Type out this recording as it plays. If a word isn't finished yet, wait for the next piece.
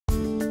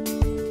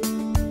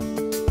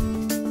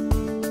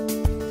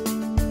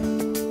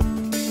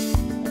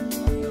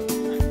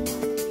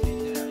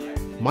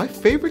My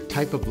favorite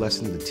type of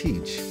lesson to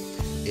teach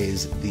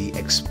is the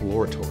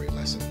exploratory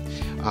lesson.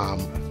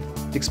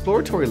 The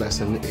exploratory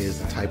lesson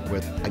is the type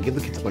where I give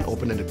the kids an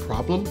open-ended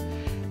problem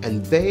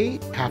and they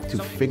have to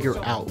figure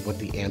out what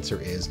the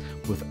answer is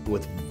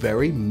with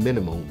very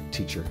minimal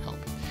teacher help.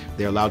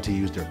 They're allowed to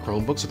use their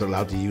Chromebooks, so they're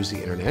allowed to use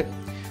the internet.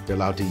 They're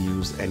allowed to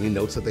use any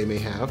notes that they may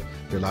have.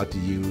 They're allowed to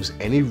use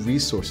any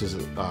resources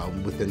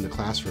within the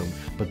classroom,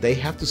 but they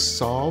have to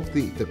solve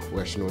the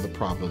question or the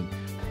problem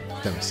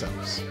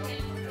themselves.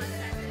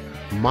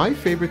 My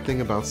favorite thing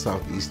about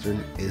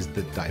Southeastern is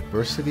the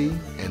diversity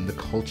and the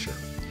culture.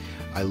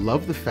 I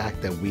love the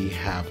fact that we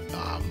have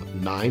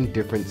 9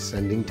 different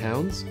sending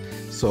towns,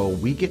 so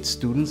we get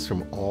students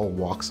from all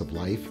walks of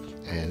life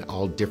and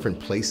all different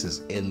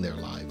places in their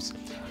lives.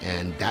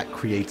 And that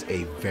creates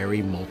a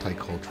very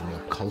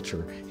multicultural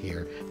culture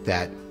here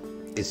that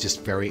is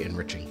just very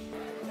enriching.